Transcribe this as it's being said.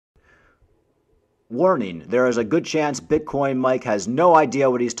Warning, there is a good chance Bitcoin Mike has no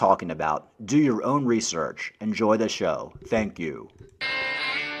idea what he's talking about. Do your own research. Enjoy the show. Thank you.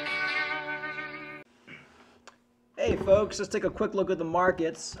 Hey folks, let's take a quick look at the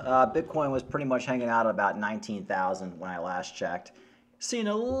markets. Bitcoin was pretty much hanging out at about 19,000 when I last checked. Seeing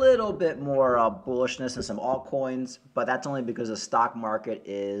a little bit more bullishness in some altcoins, but that's only because the stock market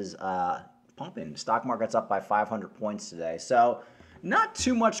is pumping. Stock market's up by 500 points today. So not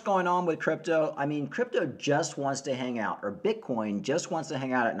too much going on with crypto. I mean, crypto just wants to hang out, or Bitcoin just wants to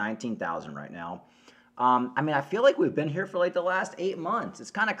hang out at 19,000 right now. I mean, I feel like we've been here for like the last 8 months. It's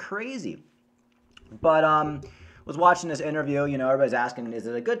kind of crazy. But was watching this interview, everybody's asking, is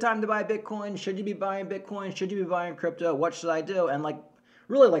it a good time to buy Bitcoin? Should you be buying Bitcoin? Should you be buying crypto? What should I do? And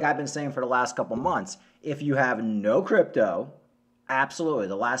really like I've been saying for the last couple months, if you have no crypto, absolutely,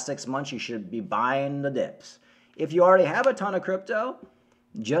 the last 6 months you should be buying the dips. If you already have a ton of crypto,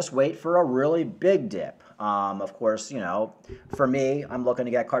 just wait for a really big dip. Of course, for me, I'm looking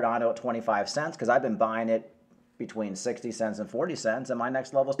to get Cardano at 25 cents because I've been buying it between 60 cents and 40 cents, and my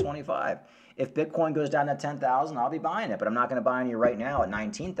next level is 25. If Bitcoin goes down to 10,000, I'll be buying it, but I'm not going to buy any right now at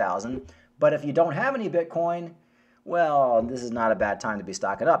 19,000. But if you don't have any Bitcoin, well, this is not a bad time to be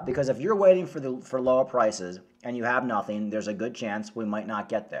stocking up, because if you're waiting for lower prices and you have nothing, there's a good chance we might not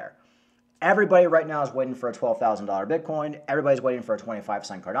get there. Everybody right now is waiting for a $12,000 Bitcoin. Everybody's waiting for a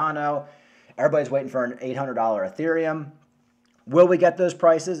 25-cent Cardano. Everybody's waiting for an $800 Ethereum. Will we get those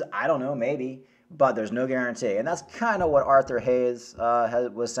prices? I don't know, maybe, but there's no guarantee. And that's kind of what Arthur Hayes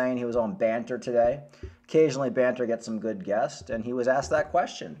was saying. He was on Banter today. Occasionally, Banter gets some good guests, and he was asked that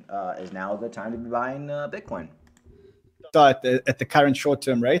question: is now a good time to be buying Bitcoin? At the current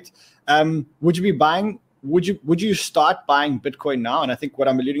short-term rate, would you be buying? Would you start buying Bitcoin now? And I think what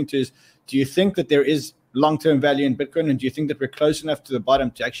I'm alluding to is, do you think that there is long-term value in Bitcoin, and do you think that we're close enough to the bottom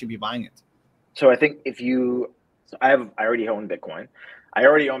to actually be buying it? So I think I already own Bitcoin. I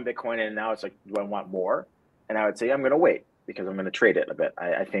already own Bitcoin, and now it's like, do I want more? And I would say I'm going to wait because I'm going to trade it a bit.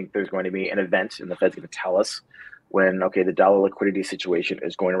 I think there's going to be an event, and the Fed's going to tell us when, okay, the dollar liquidity situation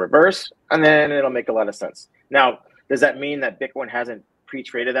is going to reverse, and then it'll make a lot of sense. Now, does that mean that Bitcoin hasn't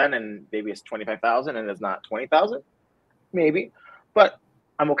pre-traded then, and maybe it's 25,000 and it's not 20,000? Maybe, but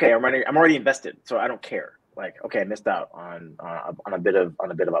I'm okay. I'm already invested, so I don't care. Like, okay, I missed out on a bit of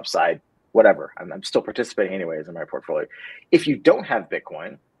upside. Whatever. I'm still participating anyways in my portfolio. If you don't have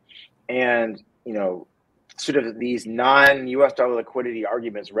Bitcoin, and sort of these non-US dollar liquidity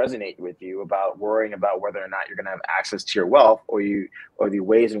arguments resonate with you about worrying about whether or not you're going to have access to your wealth, or the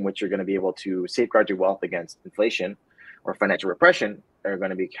ways in which you're going to be able to safeguard your wealth against inflation or financial repression are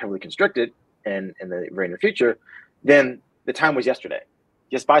going to be heavily constricted in the very near future, then the time was yesterday.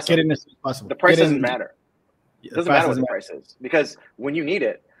 Just buy something. Get in as soon as possible. The price doesn't matter. It doesn't matter what the price is, because when you need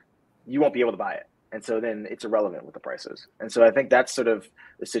it, you won't be able to buy it. And so then it's irrelevant what the price is. And so I think that's sort of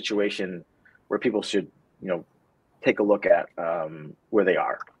the situation where people should, take a look at where they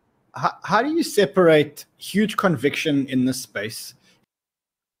are. How do you separate huge conviction in this space?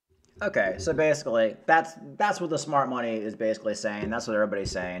 Okay, so basically, that's what the smart money is basically saying. That's what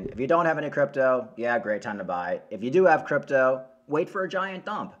everybody's saying. If you don't have any crypto, yeah, great time to buy. If you do have crypto, wait for a giant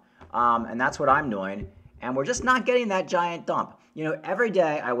dump. And that's what I'm doing. And we're just not getting that giant dump. Every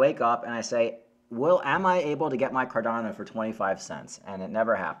day I wake up and I say, am I able to get my Cardano for 25 cents? And it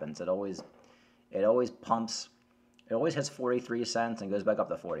never happens. It always pumps. It always hits 43 cents and goes back up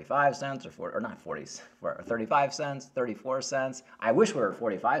to 45 cents or 35 cents, 34 cents. I wish we were at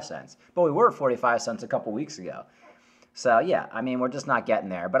 45 cents, but we were at 45 cents a couple weeks ago. So yeah, I mean, we're just not getting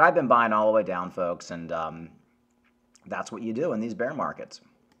there. But I've been buying all the way down, folks, and that's what you do in these bear markets.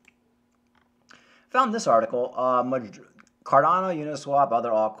 Found this article, Cardano, Uniswap, other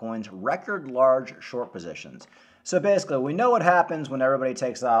altcoins, record large short positions. So basically, we know what happens when everybody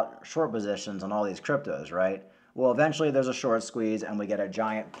takes out short positions on all these cryptos, right? Well, eventually there's a short squeeze and we get a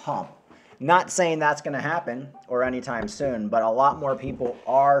giant pump. Not saying that's going to happen or anytime soon, but a lot more people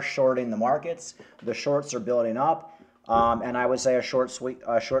are shorting the markets. The shorts are building up, and I would say a short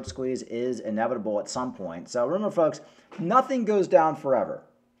squeeze is inevitable at some point. So remember, folks, nothing goes down forever.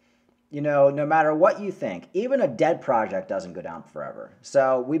 No matter what you think, even a dead project doesn't go down forever.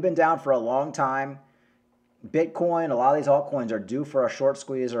 So we've been down for a long time. Bitcoin, a lot of these altcoins are due for a short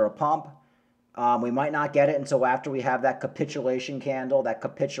squeeze or a pump. We might not get it until after we have that capitulation candle, that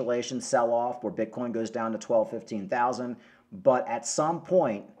capitulation sell-off where Bitcoin goes down to 12, 15,000. But at some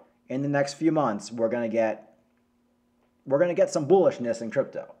point in the next few months, we're going to get some bullishness in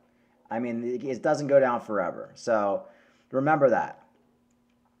crypto. I mean, it doesn't go down forever. So remember that.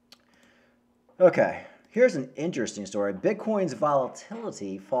 Okay, Here's an interesting story. Bitcoin's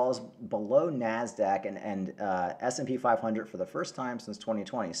volatility falls below NASDAQ and S&P 500 for the first time since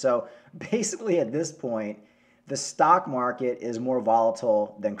 2020. So basically at this point, the stock market is more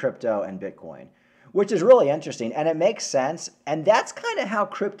volatile than crypto and Bitcoin, which is really interesting. And it makes sense. And that's kind of how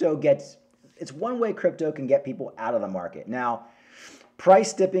crypto gets, it's one way crypto can get people out of the market. Now,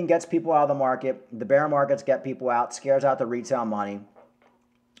 price dipping gets people out of the market. The bear markets get people out, scares out the retail money,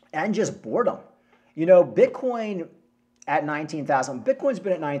 and just boredom. You know, Bitcoin at 19,000, Bitcoin's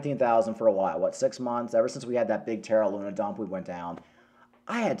been at 19,000 for a while, what, 6 months? Ever since we had that big Terra Luna dump, we went down.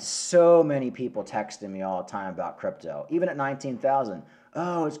 I had so many people texting me all the time about crypto, even at 19,000.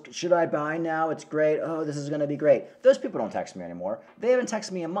 Oh, should I buy now? It's great. Oh, this is going to be great. Those people don't text me anymore. They haven't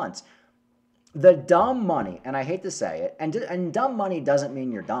texted me in months. The dumb money, and I hate to say it, and dumb money doesn't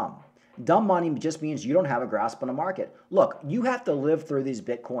mean you're dumb. Dumb money just means you don't have a grasp on the market. Look, you have to live through these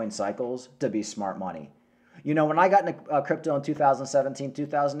Bitcoin cycles to be smart money. You know, when I got into crypto in 2017,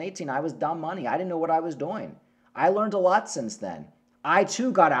 2018, I was dumb money. I didn't know what I was doing. I learned a lot since then. I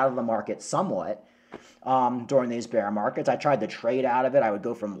too got out of the market somewhat during these bear markets. I tried to trade out of it. I would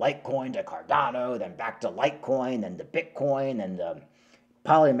go from Litecoin to Cardano, then back to Litecoin, then to Bitcoin, and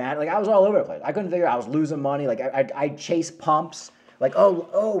Polymath. Like I was all over the place. I couldn't figure out. I was losing money. Like I chased pumps. Like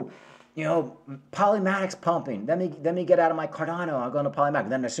you know, Polymatic's pumping. Let me get out of my Cardano. I'll go into Polymatic.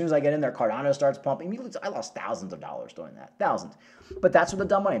 Then as soon as I get in there, Cardano starts pumping. I lost thousands of dollars doing that. Thousands. But that's what the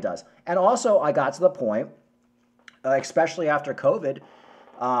dumb money does. And also, I got to the point, especially after COVID,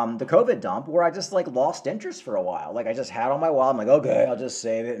 the COVID dump, where I just like lost interest for a while. Like I just had on my wallet. I'm like, okay, I'll just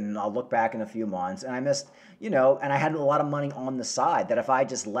save it and I'll look back in a few months. And I missed, you know, and I had a lot of money on the side that if I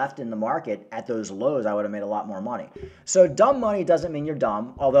just left in the market at those lows, I would have made a lot more money. So dumb money doesn't mean you're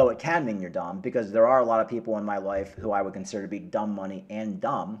dumb, although it can mean you're dumb because there are a lot of people in my life who I would consider to be dumb money and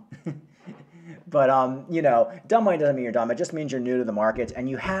dumb. But you know, dumb money doesn't mean you're dumb. It just means you're new to the markets and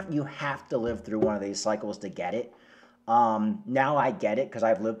you have to live through one of these cycles to get it. Now I get it because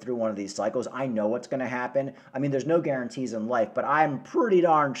I've lived through one of these cycles. I know what's going to happen. I mean, there's no guarantees in life, but I'm pretty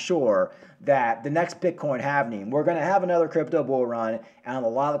darn sure that the next Bitcoin halving, we're going to have another crypto bull run, and a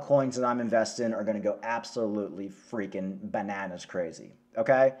lot of the coins that I'm invested in are going to go absolutely freaking bananas crazy.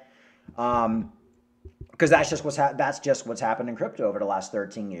 Okay? Because that's just what's happened in crypto over the last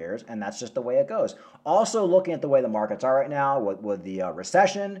 13 years, and that's just the way it goes. Also, looking at the way the markets are right now with the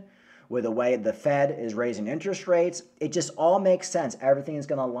recession, with the way the Fed is raising interest rates, it just all makes sense. Everything is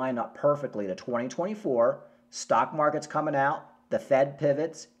going to line up perfectly to 2024. Stock market's coming out, the Fed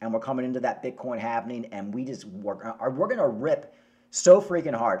pivots, and we're coming into that Bitcoin halving, and we're going to rip so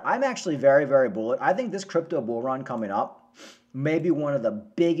freaking hard. I'm actually very, very bullish. I think this crypto bull run coming up may be one of the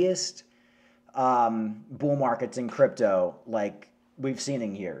biggest bull markets in crypto, like we've seen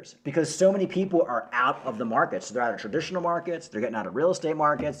in years, because so many people are out of the markets. So they're out of traditional markets, they're getting out of real estate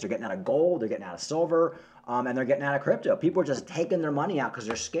markets, they're getting out of gold, they're getting out of silver, and they're getting out of crypto. People are just taking their money out because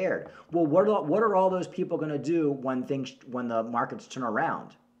they're scared. Well, what are all those people going to do when the markets turn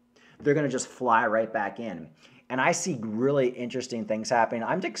around? They're going to just fly right back in. And I see really interesting things happening.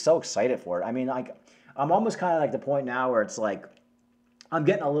 I'm just so excited for it. I mean, like, I'm almost kind of like the point now where it's like I'm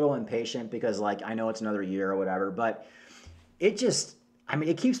getting a little impatient because like I know it's another year or whatever, but it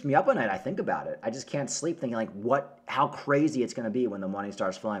keeps me up at night. I think about it. I just can't sleep thinking like how crazy it's going to be when the money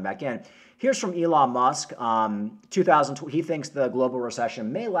starts flowing back in. Here's from Elon Musk. He thinks the global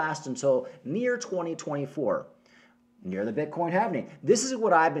recession may last until near 2024, near the Bitcoin halving. This is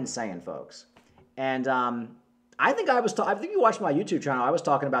what I've been saying, folks. And I think you watched my YouTube channel. I was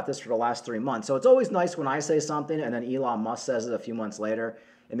talking about this for the last 3 months. So it's always nice when I say something and then Elon Musk says it a few months later.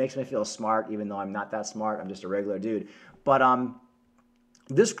 It makes me feel smart, even though I'm not that smart. I'm just a regular dude. But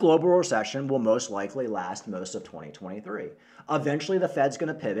this global recession will most likely last most of 2023. Eventually, the Fed's going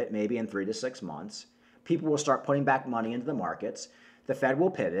to pivot, maybe in 3 to 6 months. People will start putting back money into the markets. The Fed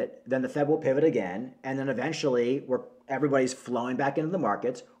will pivot, then the Fed will pivot again, and then eventually everybody's flowing back into the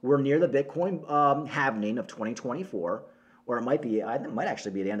markets. We're near the Bitcoin halving of 2024, or it might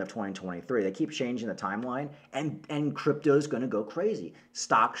actually be the end of 2023. They keep changing the timeline, and crypto's going to go crazy.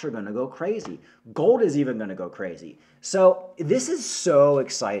 Stocks are going to go crazy. Gold is even going to go crazy. So this is so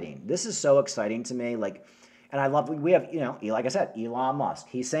exciting. This is so exciting to me. Like, and I love, we have, like I said, Elon Musk.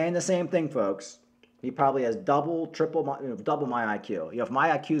 He's saying the same thing, folks. He probably has double my IQ. If my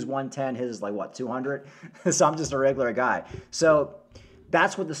IQ is 110, his is like what, 200? So I'm just a regular guy. So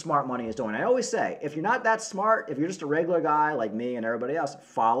that's what the smart money is doing. I always say, if you're not that smart, if you're just a regular guy like me and everybody else,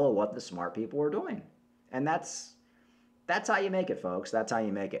 follow what the smart people are doing. And that's how you make it, folks. That's how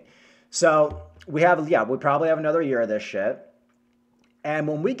you make it. So we probably have another year of this shit. And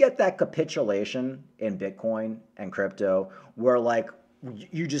when we get that capitulation in Bitcoin and crypto, where like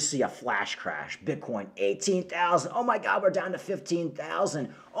you just see a flash crash, Bitcoin 18,000. Oh my God, we're down to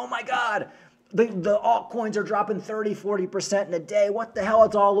 15,000. Oh my God, the altcoins are dropping 30, 40% in a day. What the hell?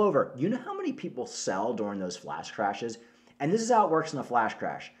 It's all over. You know how many people sell during those flash crashes? And this is how it works in a flash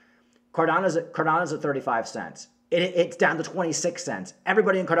crash. Cardano's at 35 cents. It's down to 26 cents.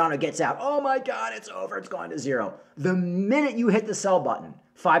 Everybody in Cardano gets out. Oh my God, it's over. It's gone to zero. The minute you hit the sell button,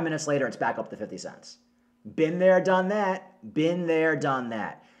 5 minutes later, it's back up to 50 cents. Been there, done that. Been there, done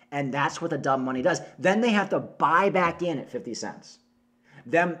that. And that's what the dumb money does. Then they have to buy back in at 50 cents.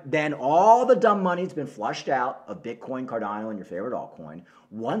 Then all the dumb money's been flushed out of Bitcoin, Cardano, and your favorite altcoin.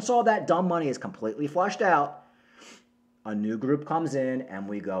 Once all that dumb money is completely flushed out, a new group comes in and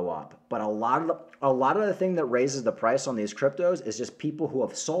we go up. But a lot of the thing that raises the price on these cryptos is just people who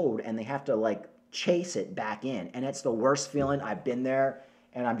have sold and they have to like chase it back in. And it's the worst feeling. I've been there,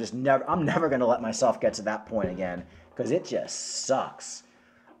 and I'm never going to let myself get to that point again, because it just sucks.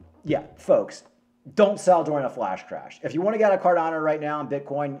 Yeah, folks, don't sell during a flash crash. If you want to get a Cardano right now in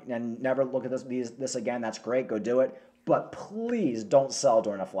Bitcoin and never look at this again, that's great. Go do it. But please don't sell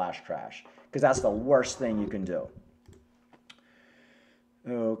during a flash crash, because that's the worst thing you can do.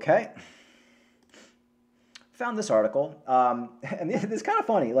 Okay. Found this article, and it's kind of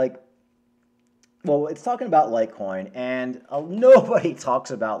funny. Like, well, it's talking about Litecoin, and nobody talks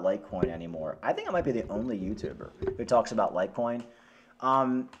about Litecoin anymore. I think I might be the only YouTuber who talks about Litecoin.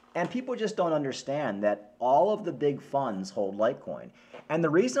 And people just don't understand that all of the big funds hold Litecoin. And the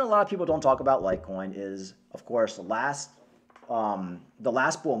reason a lot of people don't talk about Litecoin is, of course, the last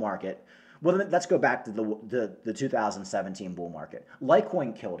bull market. Well, let's go back to the 2017 bull market.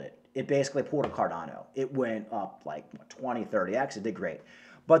 Litecoin killed it. It basically pulled a Cardano. It went up like 20, 30x. It did great.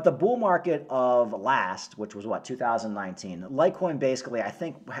 But the bull market of last, which was what, 2019, Litecoin basically, I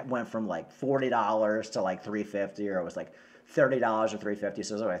think, went from like $40 to like $350, or it was like $30 or $350.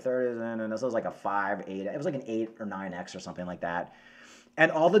 So it was like 30, and this was like a 5, 8. It was like an 8 or 9x or something like that.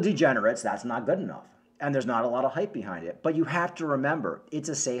 And all the degenerates, that's not good enough. And there's not a lot of hype behind it. But you have to remember, it's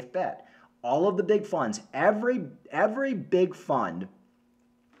a safe bet. All of the big funds, every big fund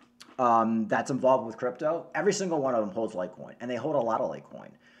that's involved with crypto, every single one of them holds Litecoin, and they hold a lot of Litecoin.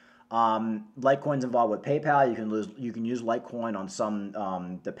 Litecoin's involved with PayPal. You can use Litecoin on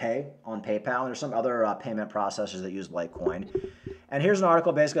some to pay on PayPal, and there's some other payment processors that use Litecoin. And here's an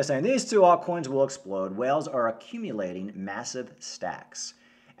article basically saying these two altcoins will explode. Whales are accumulating massive stacks.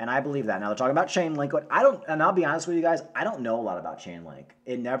 And I believe that. Now they're talking about Chainlink. And I'll be honest with you guys, I don't know a lot about Chainlink.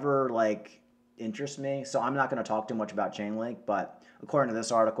 It never interests me, so I'm not going to talk too much about Chainlink, but according to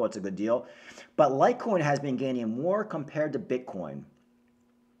this article, it's a good deal. But Litecoin has been gaining more compared to Bitcoin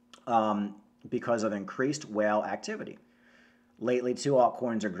because of increased whale activity. Lately, two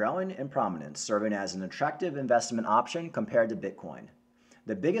altcoins are growing in prominence, serving as an attractive investment option compared to Bitcoin.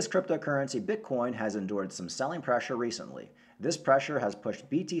 The biggest cryptocurrency, Bitcoin, has endured some selling pressure recently. This pressure has pushed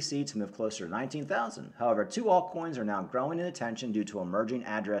BTC to move closer to 19,000. However, two altcoins are now growing in attention due to emerging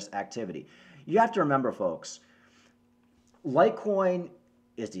address activity. You have to remember, folks, Litecoin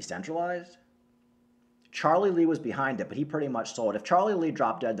is decentralized. Charlie Lee was behind it, but he pretty much sold. If Charlie Lee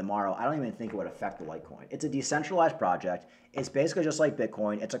dropped dead tomorrow, I don't even think it would affect the Litecoin. It's a decentralized project. It's basically just like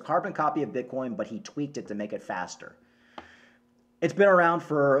Bitcoin. It's a carbon copy of Bitcoin, but he tweaked it to make it faster. It's been around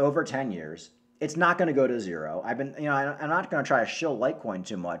for over 10 years. It's not going to go to zero. I'm not going to try to shill Litecoin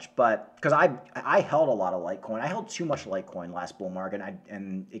too much, but because I held a lot of Litecoin. I held too much Litecoin last bull market,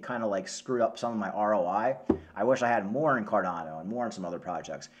 and it kind of screwed up some of my ROI. I wish I had more in Cardano and more in some other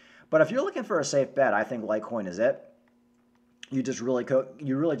projects. But if you're looking for a safe bet, I think Litecoin is it. You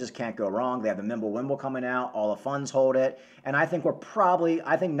really just can't go wrong. They have the Mimblewimble coming out. All the funds hold it, and I think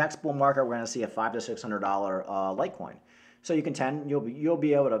next bull market we're going to see a $500 to $600 Litecoin. So you'll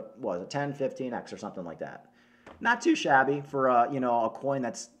be able to 10, 15x or something like that. Not too shabby for a coin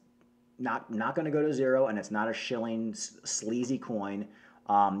that's not going to go to zero, and it's not a shilling sleazy coin.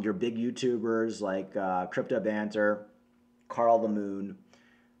 Your big YouTubers like Crypto Banter, Carl the Moon,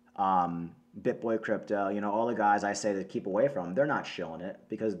 BitBoy Crypto, all the guys I say to keep away from, they're not shilling it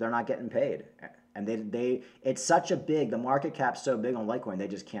because they're not getting paid. And it's such the market cap's so big on Litecoin, they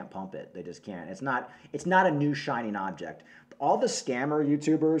just can't pump it. They just can't. It's not a new shining object. All the scammer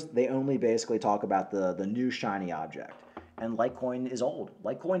YouTubers, they only basically talk about the new shiny object. And Litecoin is old.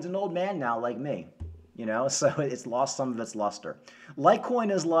 Litecoin's an old man now, like me. So it's lost some of its luster.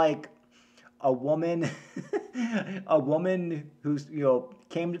 Litecoin is like a woman, who's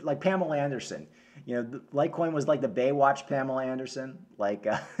came like Pamela Anderson. You know, Litecoin was like the Baywatch Pamela Anderson,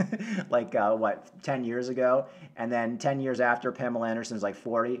 what, 10 years ago, and then 10 years after, Pamela Anderson's like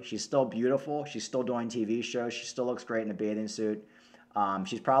 40. She's still beautiful. She's still doing TV shows. She still looks great in a bathing suit.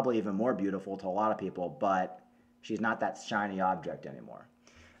 She's probably even more beautiful to a lot of people, but she's not that shiny object anymore.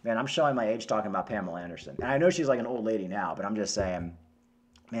 Man, I'm showing my age talking about Pamela Anderson, and I know she's like an old lady now, but I'm just saying,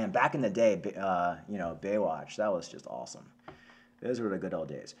 man, back in the day, Baywatch, that was just awesome. Those were the good old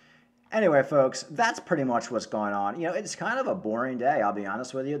days. Anyway, folks, that's pretty much what's going on. You know, it's kind of a boring day, I'll be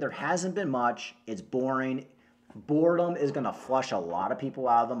honest with you. There hasn't been much. It's boring. Boredom is going to flush a lot of people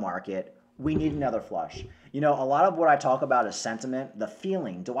out of the market. We need another flush. You know, a lot of what I talk about is sentiment, the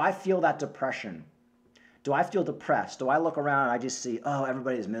feeling. Do I feel that depression? Do I feel depressed? Do I look around and I just see, oh,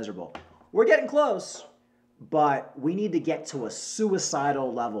 everybody's miserable? We're getting close, but we need to get to a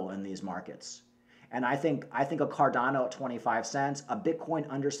suicidal level in these markets. And I think a Cardano at 25 cents, a Bitcoin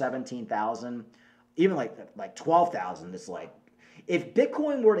under 17,000, even like 12,000. It's like, if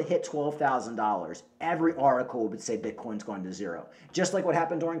Bitcoin were to hit $12,000, every article would say Bitcoin's going to zero. Just like what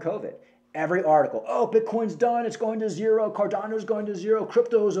happened during COVID. Every article, oh, Bitcoin's done, it's going to zero, Cardano's going to zero,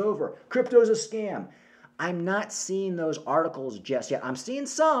 crypto's over, crypto's a scam. I'm not seeing those articles just yet. I'm seeing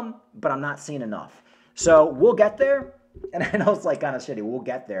some, but I'm not seeing enough. So we'll get there. And I know it's like kind of shitty. We'll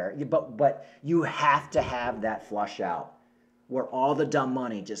get there. But you have to have that flush out where all the dumb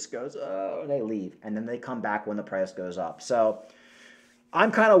money just goes, oh, and they leave. And then they come back when the price goes up. So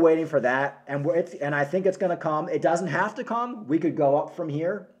I'm kind of waiting for that. And I think it's going to come. It doesn't have to come. We could go up from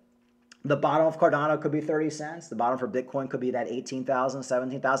here. The bottom of Cardano could be 30 cents. The bottom for Bitcoin could be that 18,000,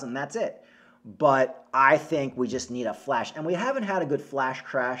 17,000. And that's it. But I think we just need a flash. And we haven't had a good flash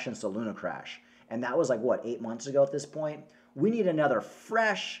crash since the Luna crash. And that was like, what, 8 months ago at this point? We need another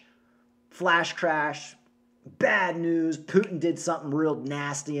fresh flash crash, bad news. Putin did something real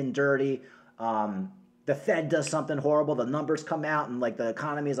nasty and dirty. The Fed does something horrible. The numbers come out and like the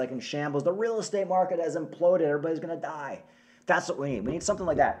economy is like in shambles. The real estate market has imploded. Everybody's going to die. That's what we need. We need something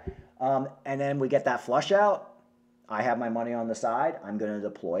like that. And then we get that flush out. I have my money on the side. I'm going to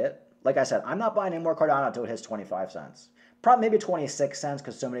deploy it. Like I said, I'm not buying any more Cardano until it hits 25 cents. Probably maybe 26 cents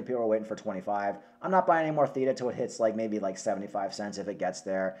because so many people are waiting for 25. I'm not buying any more Theta until it hits maybe 75 cents if it gets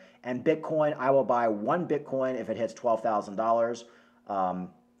there. And Bitcoin, I will buy one Bitcoin if it hits $12,000.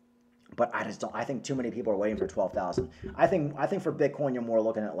 But I just don't. I think too many people are waiting for 12,000. I think for Bitcoin you're more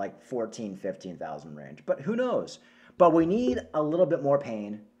looking at like 14, 15,000 range. But who knows? But we need a little bit more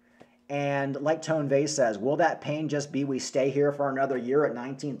pain. And like Tone Vase says, will that pain just be we stay here for another year at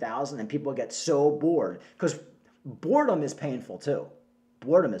 19,000 and people get so bored? Because boredom is painful too.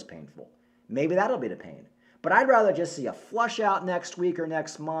 Boredom is painful. Maybe that'll be the pain. But I'd rather just see a flush out next week or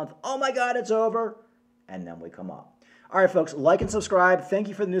next month. Oh my God, it's over. And then we come up. All right, folks, like and subscribe. Thank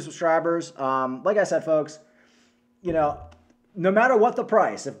you for the new subscribers. Like I said, folks, you know, no matter what the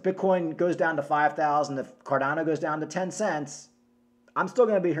price, if Bitcoin goes down to 5,000, if Cardano goes down to 10 cents, I'm still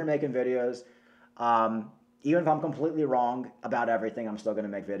going to be here making videos. Even if I'm completely wrong about everything, I'm still going to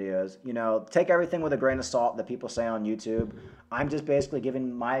make videos. You know, take everything with a grain of salt that people say on YouTube. I'm just basically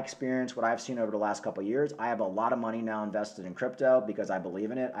giving my experience, what I've seen over the last couple of years. I have a lot of money now invested in crypto because I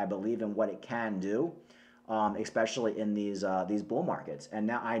believe in it. I believe in what it can do, especially in these bull markets. And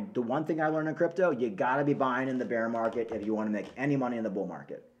now the one thing I learned in crypto, you got to be buying in the bear market if you want to make any money in the bull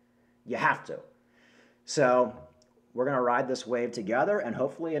market. You have to. So we're going to ride this wave together, and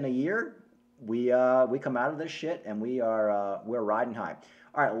hopefully in a year, we come out of this shit and we're riding high.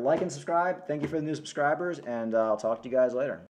 All right, like and subscribe. Thank you for the new subscribers, and I'll talk to you guys later.